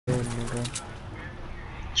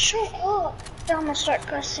Shut up. I'm gonna start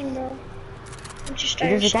cussing, bro.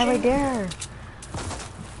 There's a guy right there.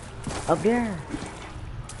 Up there.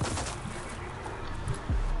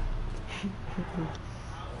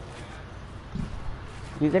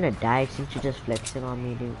 You're gonna die since you're just flexing on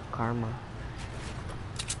me, dude. Karma.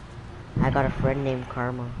 I got a friend named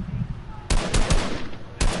Karma.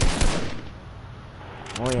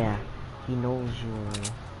 Oh yeah, he knows you.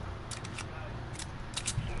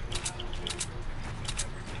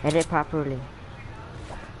 Edit properly.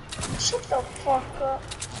 Shut the fuck up.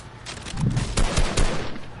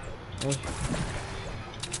 Hey.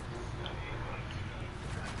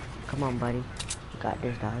 Come on, buddy. You got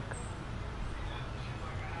this, dog.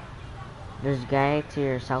 There's a guy to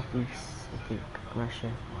your southeast, I think. I'm not sure.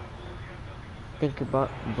 I think he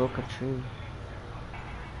broke a tree.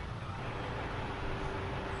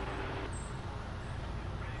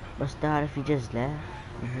 What's that if he just left?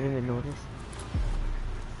 You didn't even notice.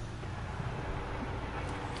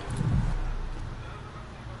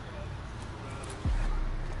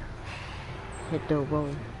 Hit the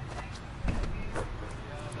road.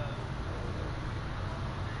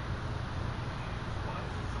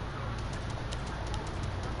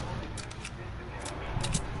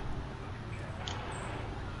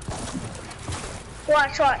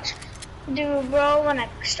 Watch. Dude, bro, when I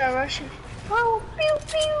start rushing. Oh, pew,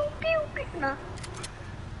 pew, pew, pew. No.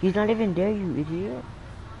 He's not even there, you idiot.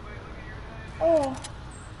 Oh.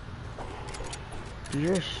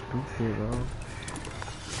 You're stupid, bro.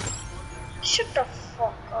 Shut the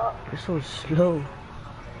fuck up. You're so slow.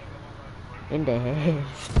 In the head.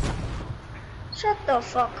 Shut the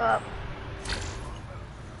fuck up.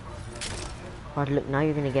 But look, now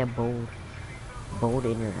you're gonna get bold. Bold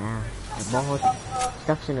in your ass. The ball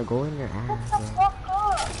stuff's gonna go in your ass, bro.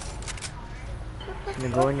 It's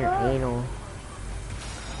gonna go in your anal.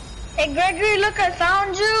 Hey Gregory, look, I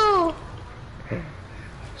found you!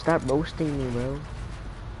 Stop roasting me, bro.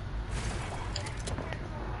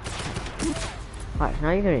 Watch,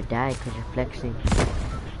 now you're gonna die because you're flexing.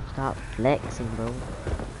 Stop flexing, bro.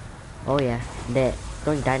 Oh yeah, dead.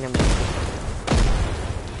 Throwing dynamite.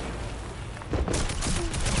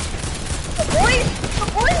 The boys!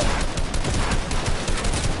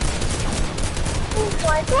 Oh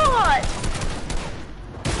my god!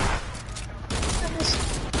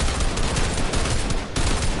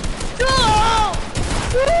 No!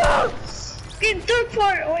 Getting third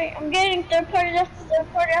party. Wait, I'm getting third party after third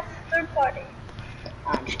party after third party. Oh,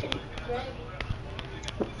 I'm just kidding.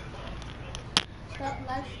 Stop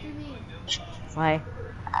live streaming. Why?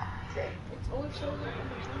 It's always so good.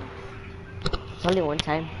 It's only one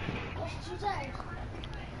time. What's two times?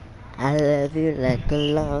 I love you like a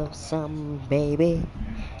love song, baby.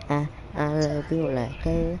 I love you like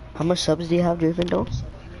a... How much subs do you have, Driven though?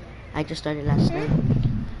 I just started last night.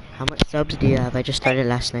 How much subs do you have? I just started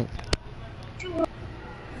last night.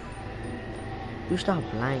 You stop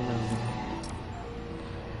lying though.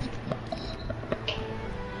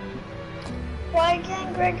 Why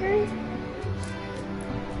again, Gregory?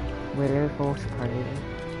 We're learning for party.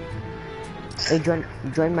 Hey,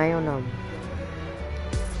 join my own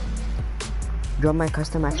join my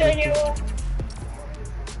custom match. Join your what?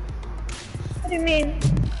 What do you mean?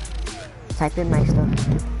 Type in my stuff.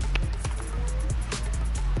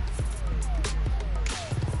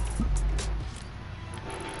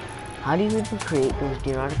 How do you even create those? Do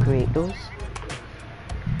you know how to create those?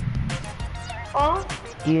 Huh?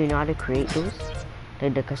 Do you know how to create those?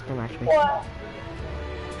 The custom matchmaking. What?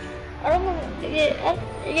 I don't know.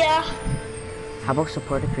 Yeah. How about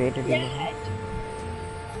support a creator? Yeah.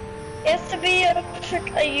 You have to be a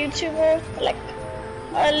YouTuber, like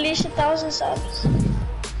at least 1,000 subs,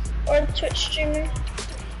 or a Twitch streamer.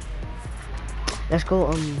 Let's go.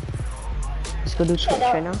 Let's go do Twitch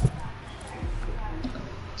right now.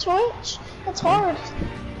 Twitch? That's hard.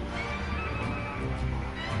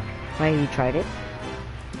 Why, you tried it?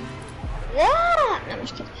 Yeah. No, I'm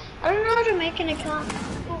just kidding. I don't know how to make an account.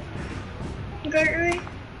 Gregory.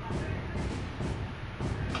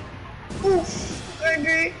 Oof,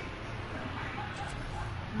 Gregory.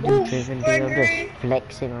 Dude, Driven, I'm just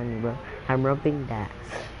flexing on you, bro. I'm rubbing that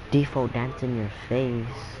default dance in your face.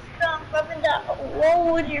 I'm rubbing that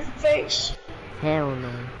wall with your face. Hell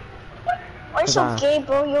no. Why so gay,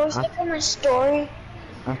 bro? You always look at my story.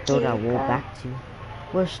 I'll throw that wall back to you.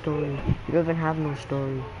 What story? You don't even have no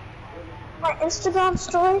story. My Instagram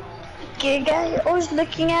story? Gay guy, you're always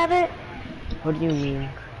looking at it. What do you mean?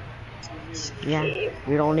 Yeah,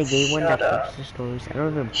 you're the only gay one that posts the stories. I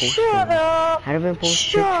don't even post stories. I don't even post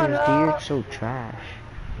pictures, dude. You're so trash.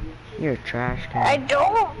 You're a trash guy. I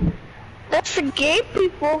don't. That's for gay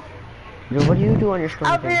people. Yo, what do you do on your I'll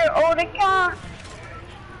strong be thing? your old account.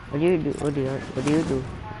 What do you do? What do you do?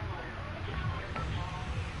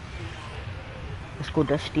 Let's go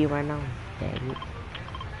dusty right now. Dang it.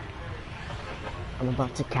 I'm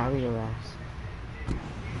about to carry your ass.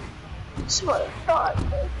 Swear to God.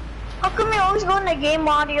 How come you always go in the game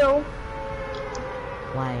audio?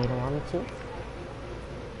 Why, you don't want me to?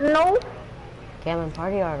 No. Okay, I'm in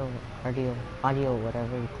party audio,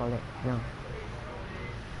 whatever you call it. No.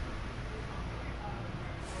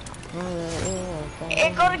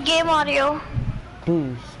 It go to game audio. Dude,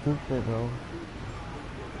 you stupid, bro.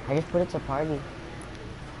 I just put it to party.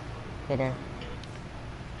 Okay, there.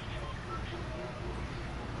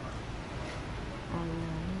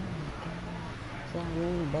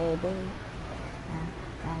 Baby,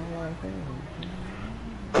 I love you.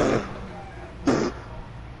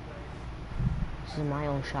 This is my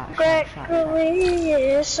own shot. Gregory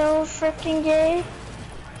is so freaking gay.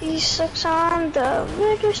 He sucks on the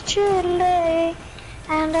biggest chili,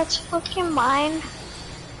 and that's fucking mine.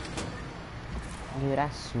 Dude,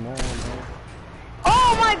 that's small, bro.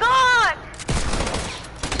 Oh my God!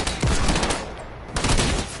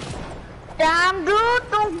 Damn,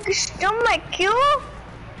 dude, don't stomach you.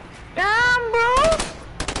 Damn, bro.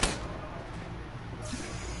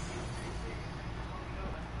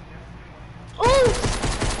 Oh!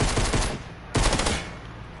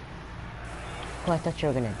 Oh, I thought you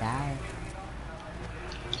were gonna die.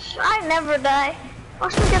 I never die.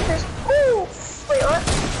 Watch me get this. Ooh! Wait, what?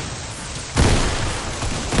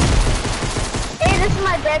 Hey, this is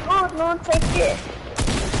my bed. Oh, no one take it.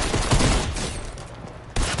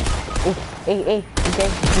 Oh, hey, he's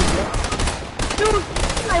dead. Dude,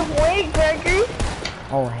 my way, Gregory.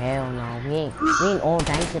 Oh, hell no. We ain't all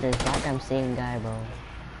dying to this goddamn same guy, bro.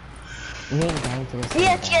 We ain't dying to this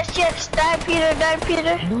Yes. Die, Peter, die,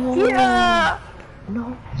 Peter. No. Yeah.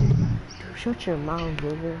 No. Shut your mouth,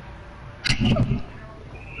 brother.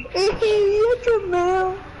 Shut your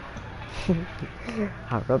mouth.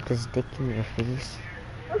 I'll rub this dick in your face.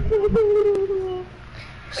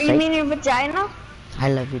 You mean your vagina? I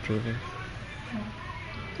love you, Draven.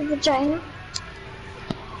 Your vagina?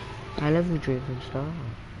 I love you, Draven. Stop.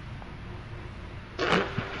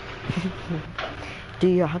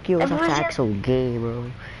 Dude, how can you always have to act so gay, bro?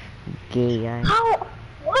 Gay guy. How?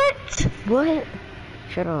 What? What?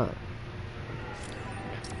 Shut up.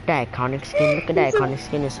 That iconic skin. Look at that iconic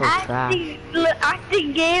skin. Is so trash.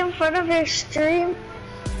 Acting gay in front of your stream.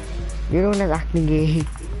 You're the one that's acting gay.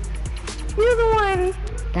 You're the one.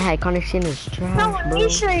 That iconic skin is trash, No, bro.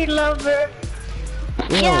 Anisha, you love her.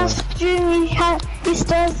 Yo. Yes, Jimmy, he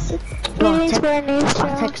starts feelings for I'll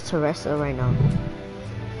Anisha. text Teresa right now.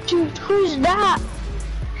 Dude, who's that?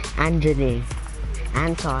 Anjali.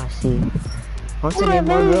 And Tassi. What's the Who name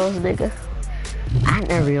are of they? girls, nigga? And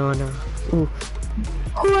Ariana. Ooh.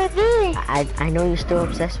 Who are they? I know you're still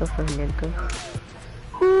obsessed with her, nigga.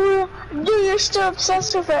 Who? Dude, you're still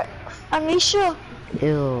obsessed with her. Anisha?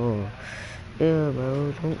 Ew. Ew,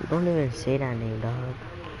 bro. Don't even say that name, dog.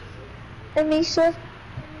 Anisha?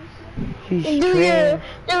 She's You're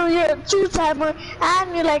trash. a two-timer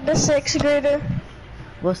and you're like the 6th grader.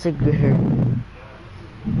 What's the girl?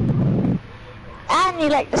 And you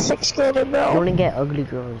like the 6th grader, You bro. only get ugly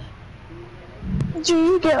girls. Do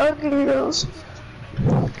you get ugly girls?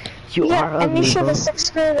 You are ugly, Anisha bro. the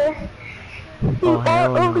 6th grader. You Oh, are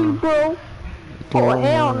hell ugly, no. bro. Yo, Oh,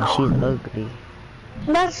 hell no. She's ugly.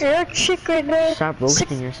 That's your chick right there. Stop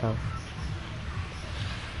roasting yourself.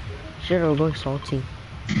 Shit, we're going salty.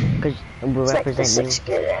 Because we It's like the represent 6th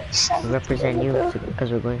you. grader. We represent you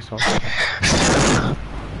because we're going salty.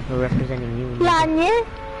 We're representing you. Lanye?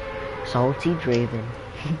 Salty Draven.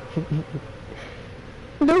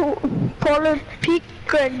 No, polar peak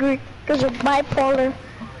Gregory. Because you're bipolar.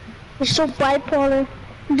 You're so bipolar.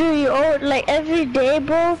 Do you like every day,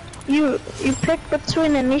 bro? You pick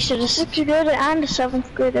between Anisha, the 6th grader, and the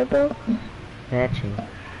 7th grader, bro. Actually,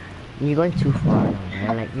 you're going too far now,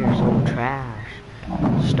 man. Like, you're so trash.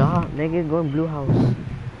 Stop, nigga. Go in blue house.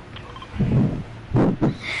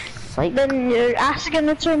 Psych. Then your ass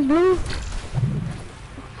gonna turn blue.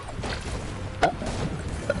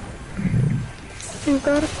 You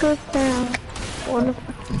gotta go down. Oh!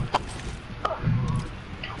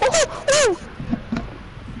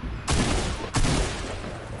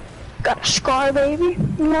 Got a scar, baby.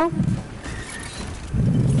 You know.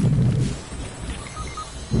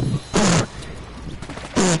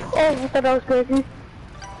 Oh, I thought that was crazy.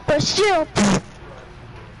 But still.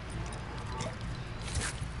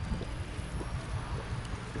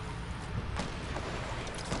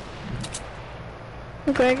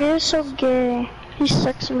 Greg is so gay. He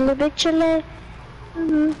sucks with a big chile.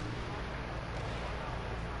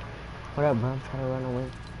 What up, bro? I'm trying to run away.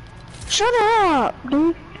 Shut up,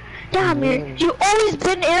 dude. Damn, you always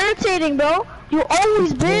been irritating, bro. You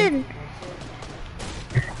always been.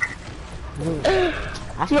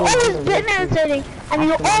 You always been irritating, and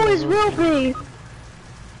you always will be.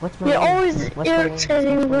 You're always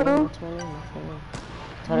irritating, bro.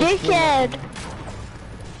 Dickhead.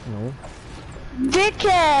 No.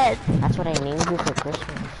 Dickhead. That's what I named you for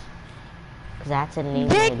Christmas. Cause that's a name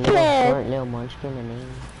Dickhead. little munchkin a name.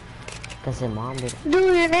 Cause his mom did.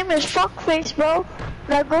 Dude, your name is Fuckface, bro.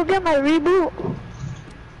 Now go get my reboot.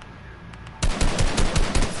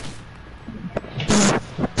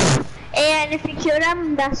 And if you kill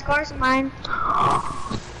them, that scar's mine.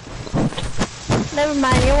 Never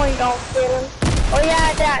mind, you ain't gonna kill him. Oh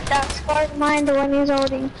yeah, that scar's mine, the one he's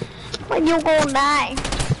holding. When you gonna die?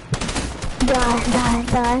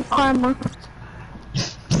 Die. Karma.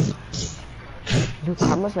 Dude,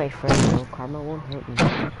 Karma's my friend, bro. Karma won't hurt me.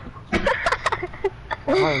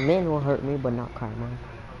 Carmen will hurt me, but not Karma.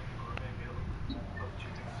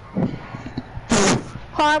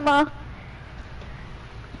 Karma.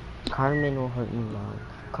 Carmen will hurt me, man.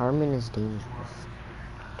 Carmen is dangerous.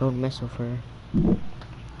 Don't mess with her.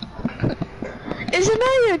 Isn't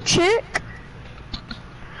that your chick?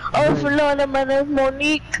 Oh, for no, the mother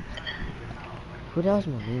Monique. Who the hell's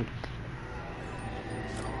Monique?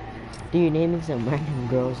 Dude, you're naming some random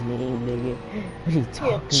girl's name, nigga. What are you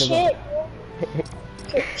talking about?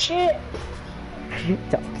 Your chick. What are you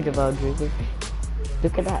talking about, nigga?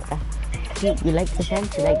 Look at that. Dude, you like this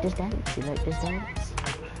dance? You like this dance? You like this dance?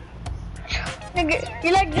 Nigga,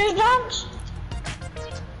 you like this dance?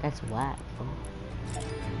 That's whack, bro.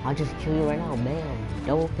 I'll just kill you right now, bam.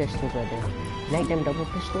 Double pistols right there. You like them double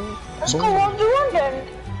pistols? Let's Boom. go 1v1 then.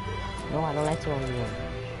 No, I don't like to 1v1.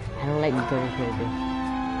 I don't like getting killed.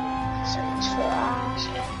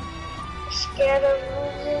 Scared of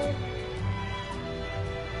losing.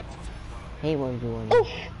 Hey, 1v1. Oof.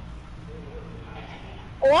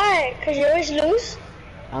 Why? Cause you always lose?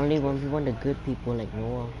 I only 1v1 the good people like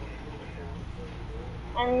Noah.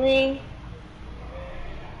 And me.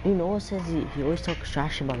 You know what says he always talks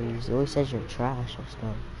trash about you. He always says you're trash or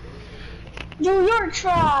stuff. Dude, you're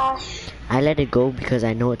trash. I let it go because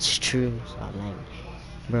I know it's true. So I'm like,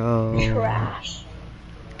 bro. Trash.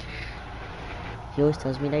 He always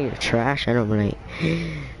tells me that you're trash, and I'm like,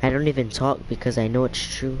 I don't even talk because I know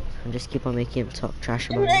it's true. I just keep on making him talk trash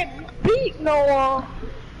about Dude, me. I beat Noah.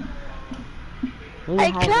 No, you I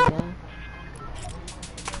haven't, clapped.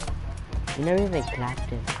 yeah. You never even clapped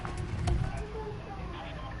him.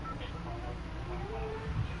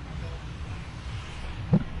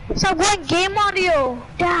 Stop going game audio.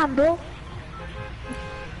 Damn, bro.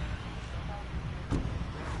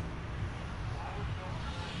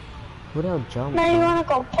 Who the hell jumped? Now you wanna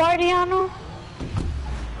go party on him?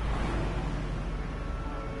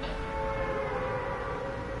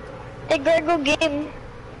 Hey, Greg, go game.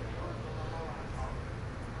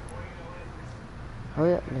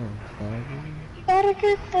 Hurry up now, baby. You gotta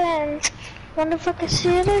get them. Wanna fucking see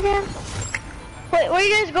it again? Wait, where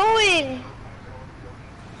you guys going?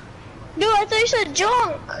 Dude, I thought you said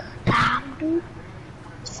junk. Damn, dude.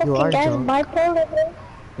 This You fucking are guy's junk. bipolar, bro.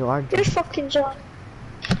 You are You're junk. fucking junk.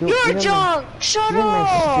 Dude, You're even junk. Shut even my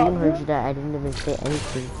stream up. heard you that I didn't even say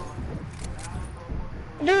anything.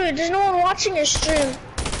 Dude, there's no one watching your stream.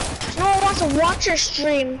 No one wants to watch your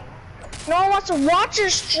stream. No one wants to watch your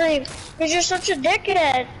stream because you're such a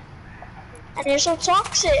dickhead. And you're so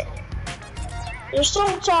toxic. You're so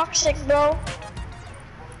toxic, bro.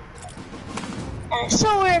 And it's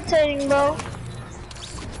so irritating, bro.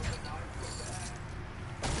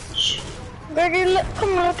 Greggy, look,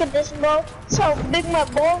 come look at this, bro. That's how big my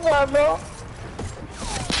balls are, bro.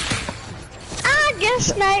 I get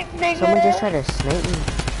sniped, nigga. Someone just tried to snipe me.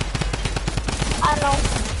 I know.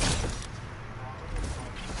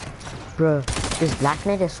 Bruh, this Black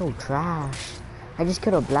Knight is so trash. I just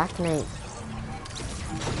killed a Black Knight.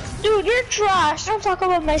 Dude, you're trash. Don't talk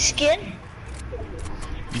about my skin.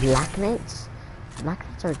 Black Knights? Black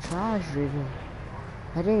Knights are trash, dude.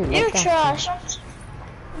 I didn't even You're like that trash.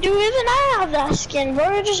 Dude, even I have that skin, bro.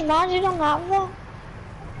 You're just mad you don't have that.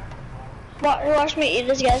 Watch me eat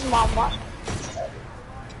this guy's mom. Watch.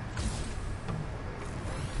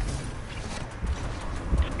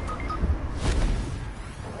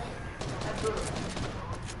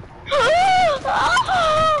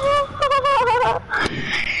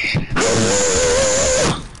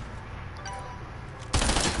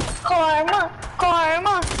 Karma,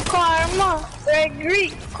 karma, karma,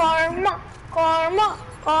 Gregory, karma, karma,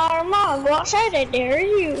 karma. Go outside, I dare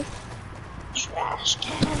you. Trash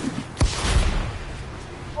can.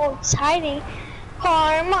 Oh, it's hiding.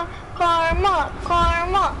 Karma, karma,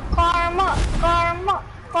 karma, karma, karma,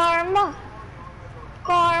 karma,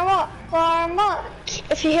 karma, karma.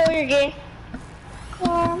 If you hear, you're gay.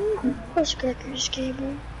 Karma. Where's Gregory's gay,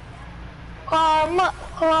 bro? Karma,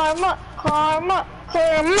 karma, karma,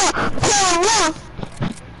 karma, karma.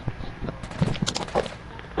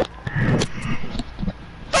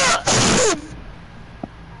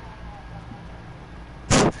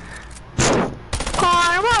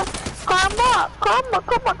 Karma, karma, karma,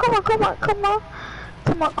 karma, karma, karma, karma.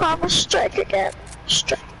 Come on, karma, strike again.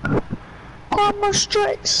 Strike. Karma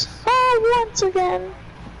strikes. Oh, once again.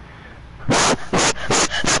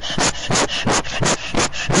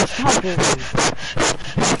 Stop drinking.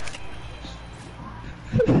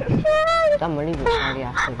 I'm really sorry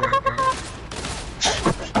after that.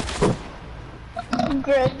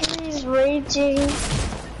 Gregory's raging.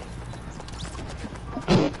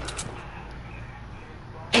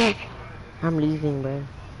 I'm leaving, bro.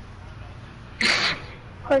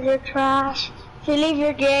 Cause you're trash. If you leave,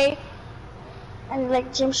 you're gay. And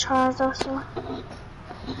like James Charles also.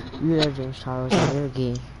 You are James Charles and you're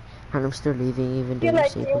gay. And I'm still leaving even though You you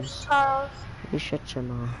like say James this. Charles. You shut your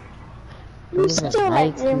mouth. You still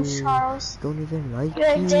like James Charles. Don't even like You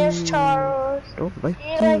like James Charles. Don't like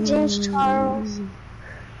You like James Charles. You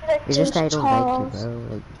like It's James just that I don't like Charles. you,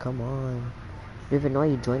 bro. Like, come on. I don't even know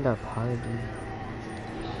you joined our party.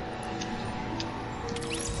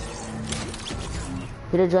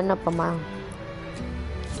 You done joined up a mile.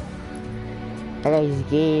 That guy is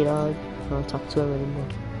gay, dog. I don't talk to him anymore.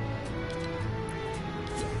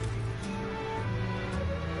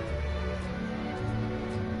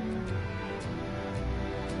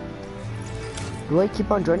 Do I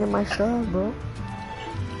keep on joining my stuff, bro?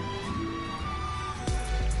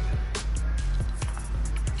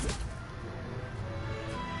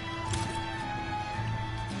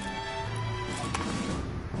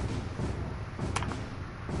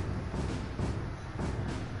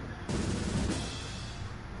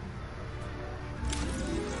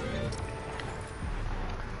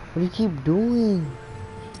 What do you keep doing?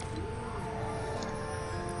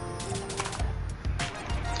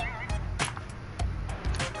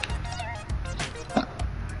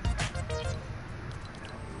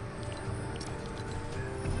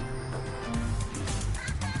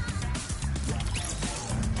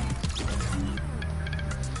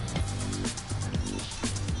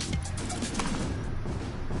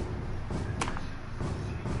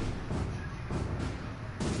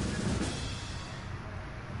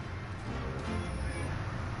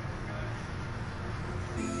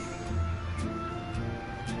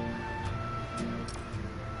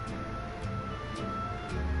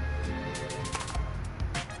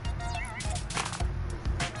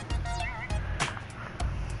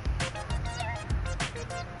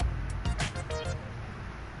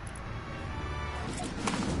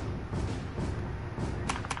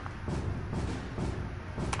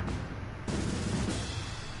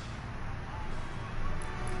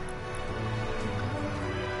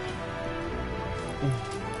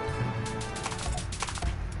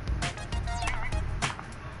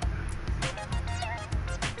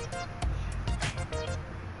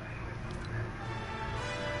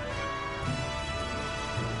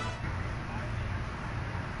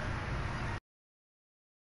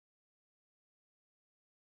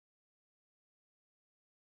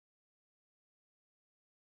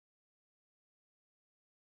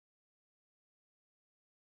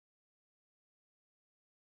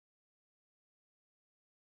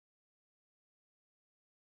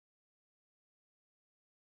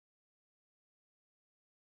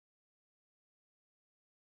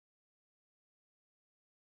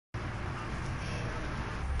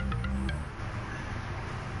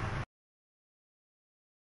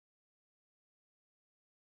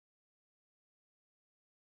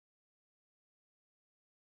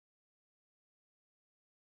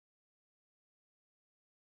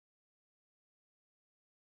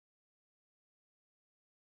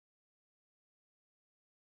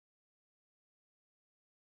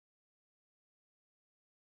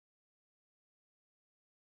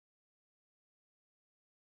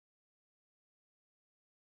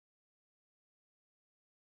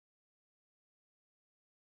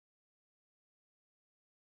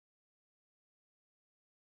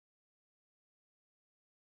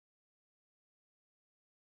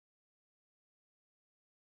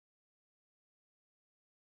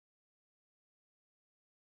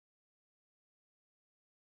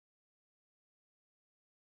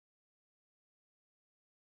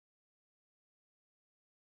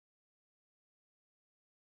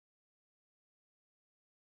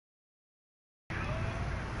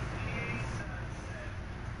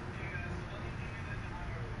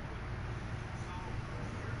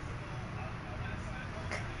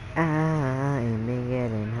 I've been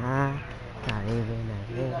getting high. Not even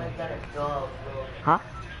a little. Huh?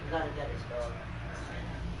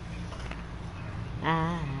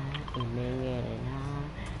 I've been getting high.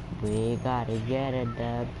 We gotta get a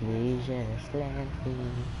dub, please just let me.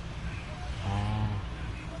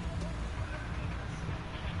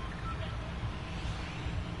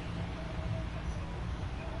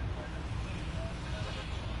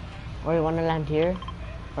 Or you wanna land here?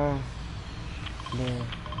 Or there?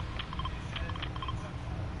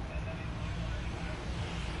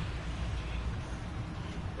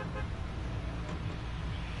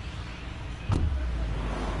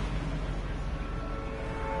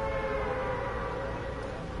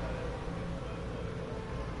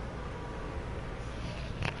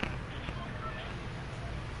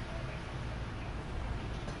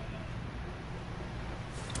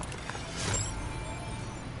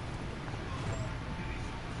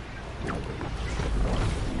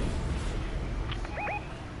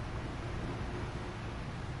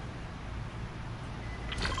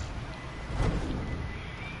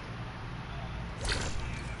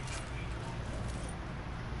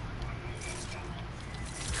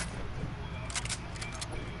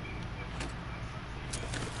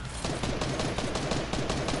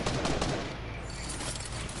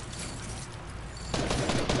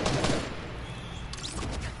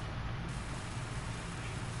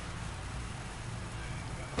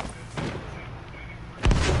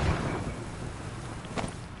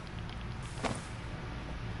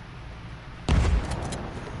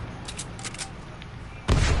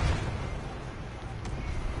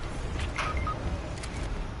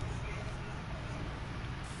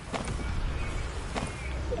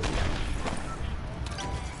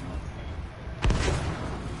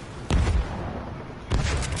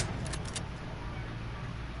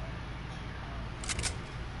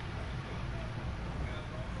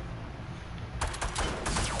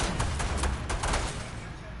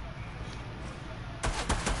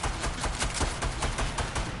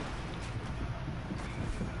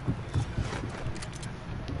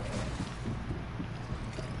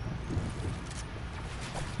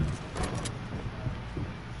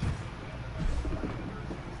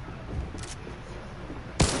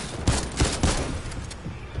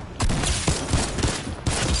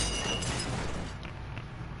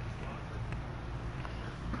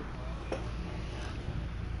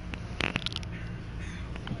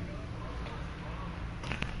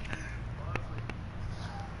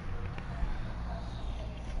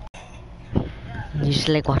 You just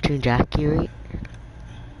like watching Jackie, right?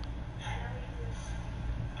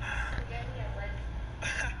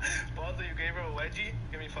 Bosley, you gave her a wedgie?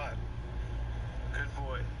 Give me 5. Good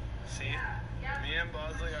boy. See? Me and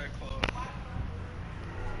Bosley are close.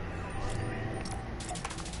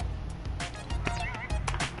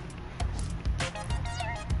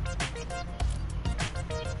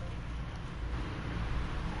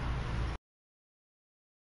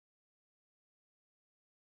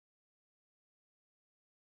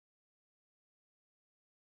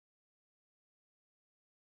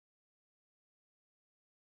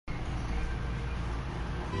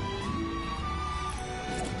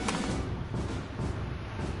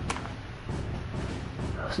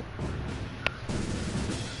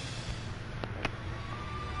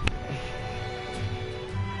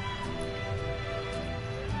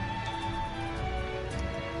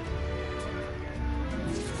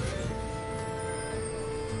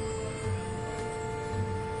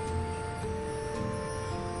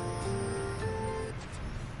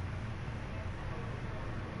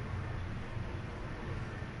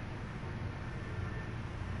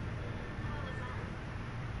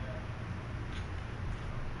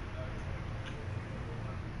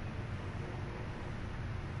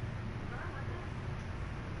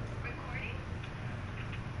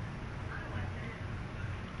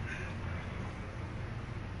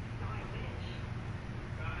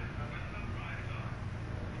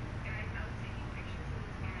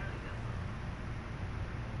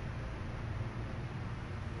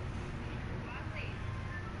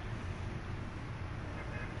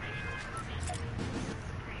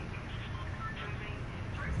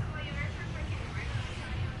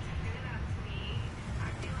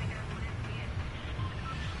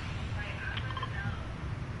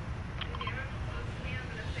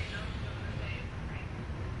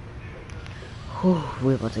 Whew,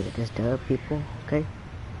 we're about to get this dub, people, okay?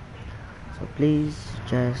 So please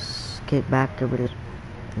just get back to it.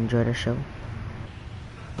 Enjoy the show.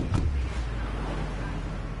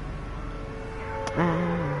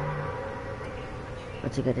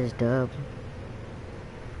 Let's get this dub.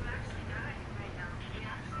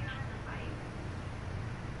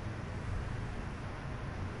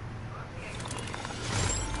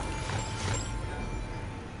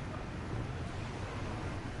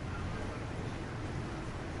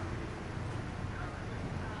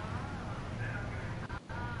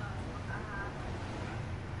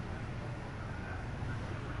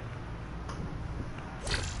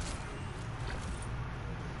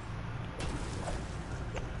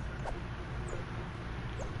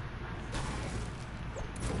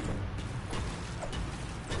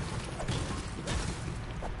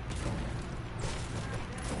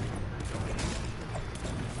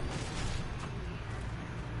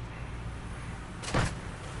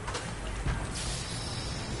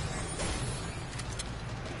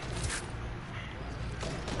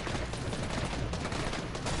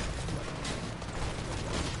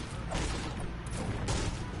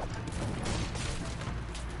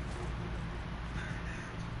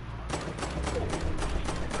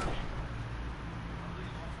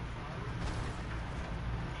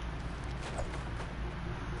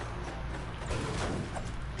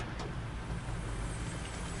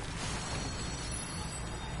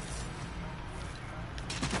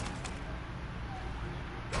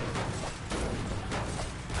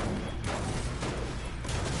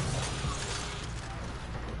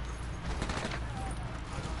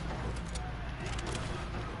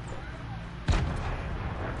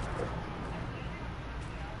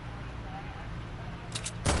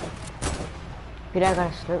 Peter, I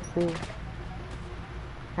got a slurp for you.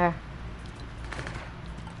 Here.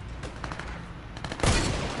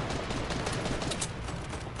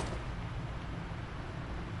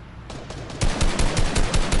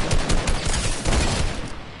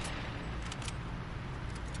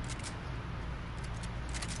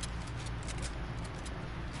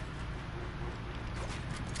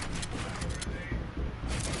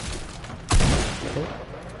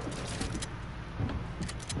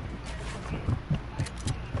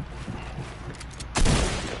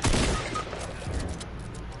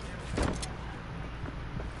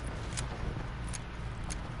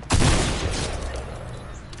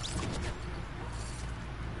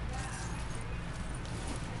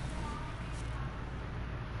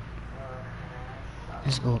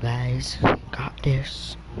 Let's go, guys. Got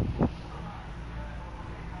this.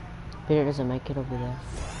 Peter doesn't make it over there.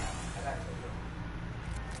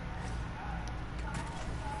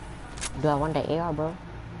 Do I want the AR, bro?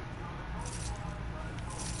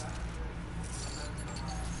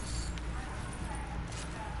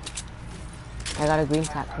 I got a green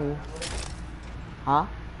tap for you. Huh?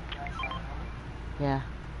 Yeah.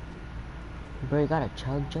 Bro, you got a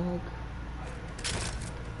chug jug?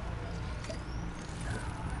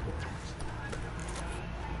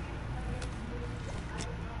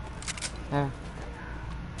 Here.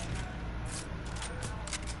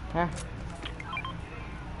 Here.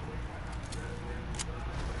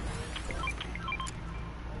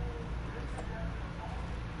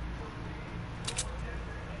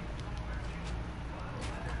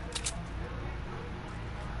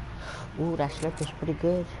 Ooh, that slip is pretty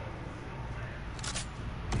good.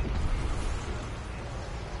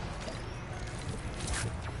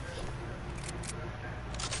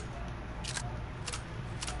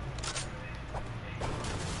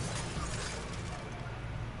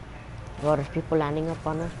 Wow, there's people landing up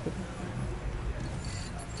on us, people.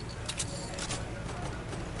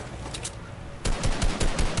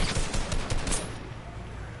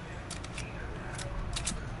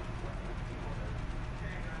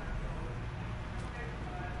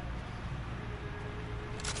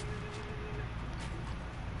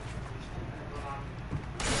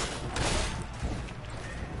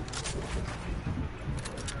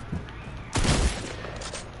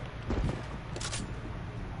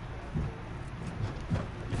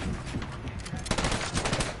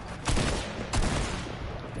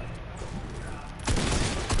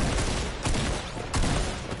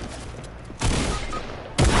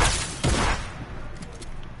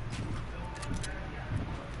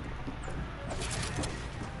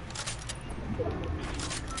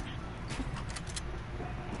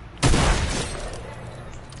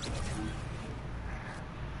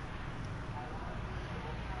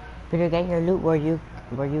 Peter, get your loot where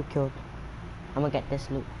you killed. I'm gonna get this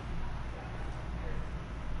loot.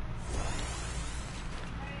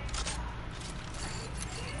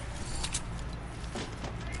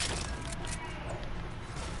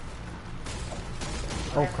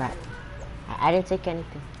 Oh crap. I didn't take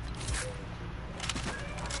anything.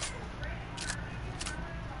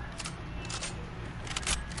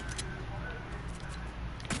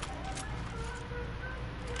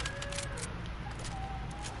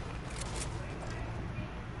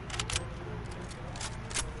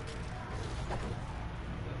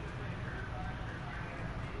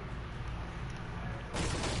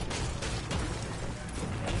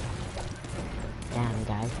 Damn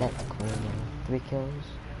guys, that's cool, man. 3 kills.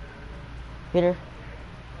 Peter,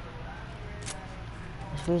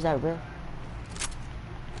 let's use that rift.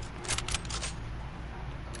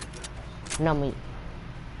 No, me.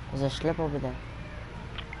 There's a slip over there.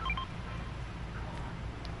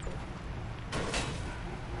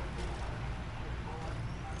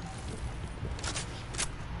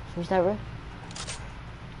 Where's that rift?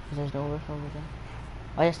 There's no rift over there.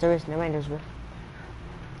 Oh yes, there is. Never mind, there's rift.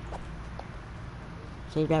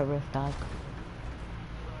 Save that rift, dog.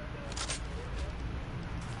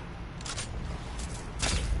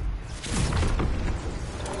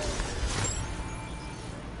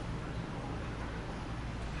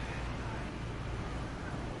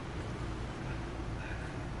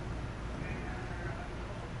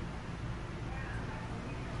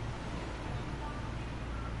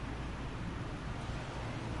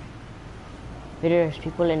 There's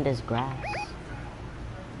people in this grass.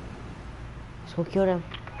 Let's go kill them.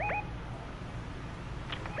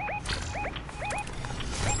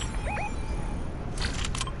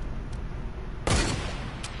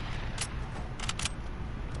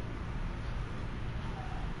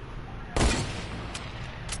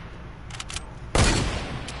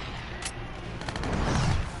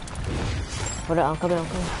 Hold on, I'm coming.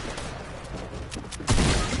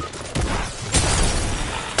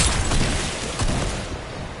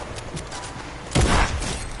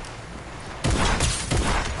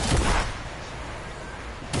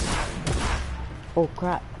 Oh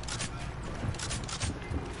crap.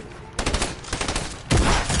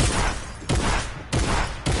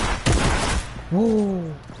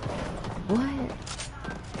 Whoa. What?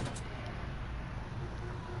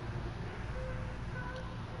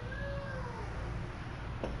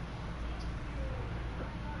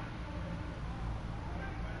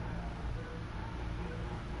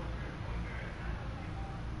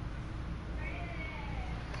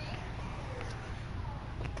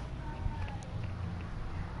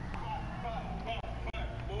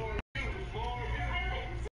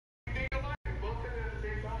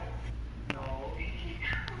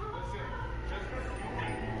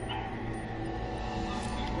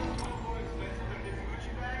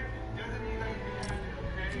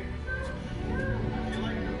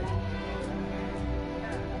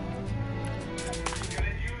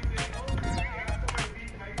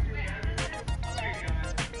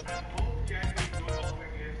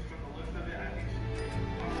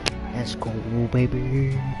 Let's go,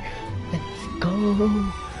 baby. Let's go.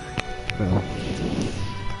 Bro.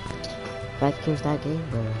 5 kills that game,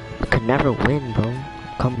 bro. I could never win, bro.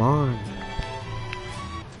 Come on.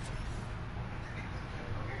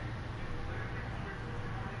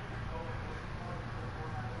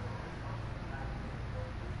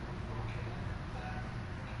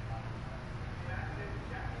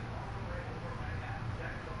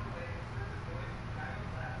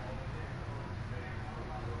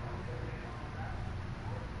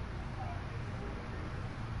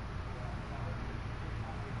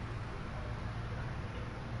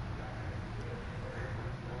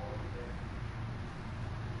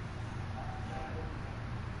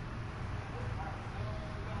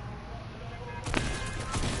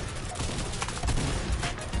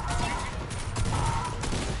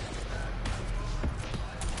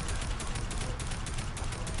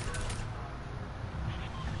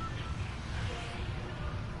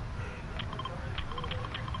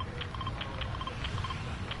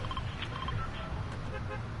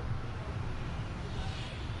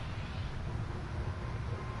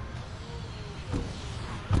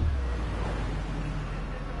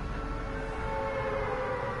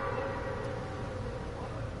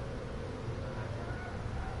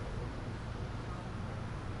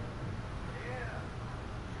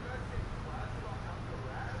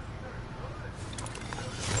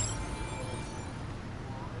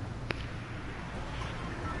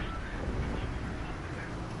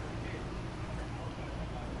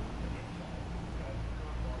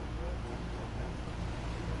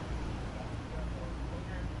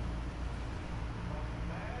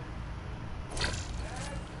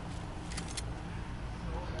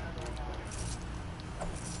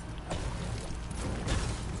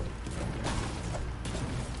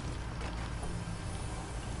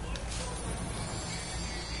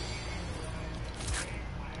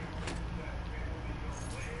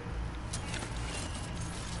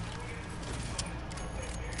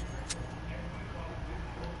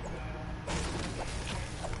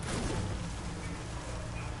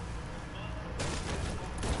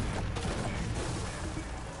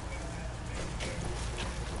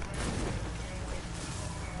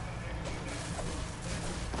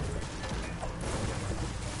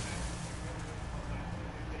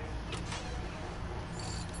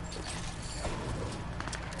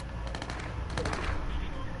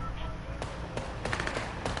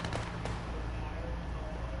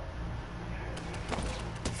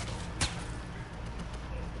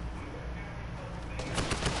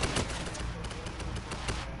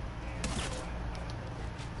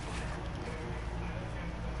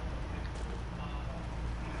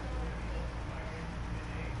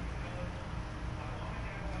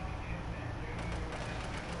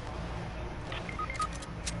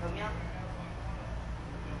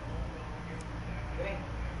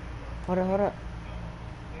 Hold up.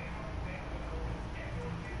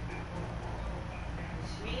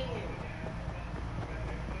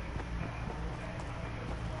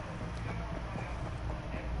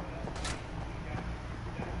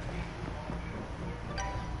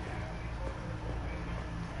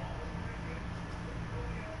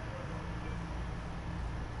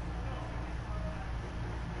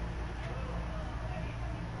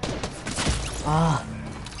 Ah.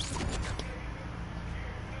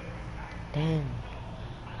 Damn.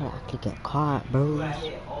 I could get caught, bro.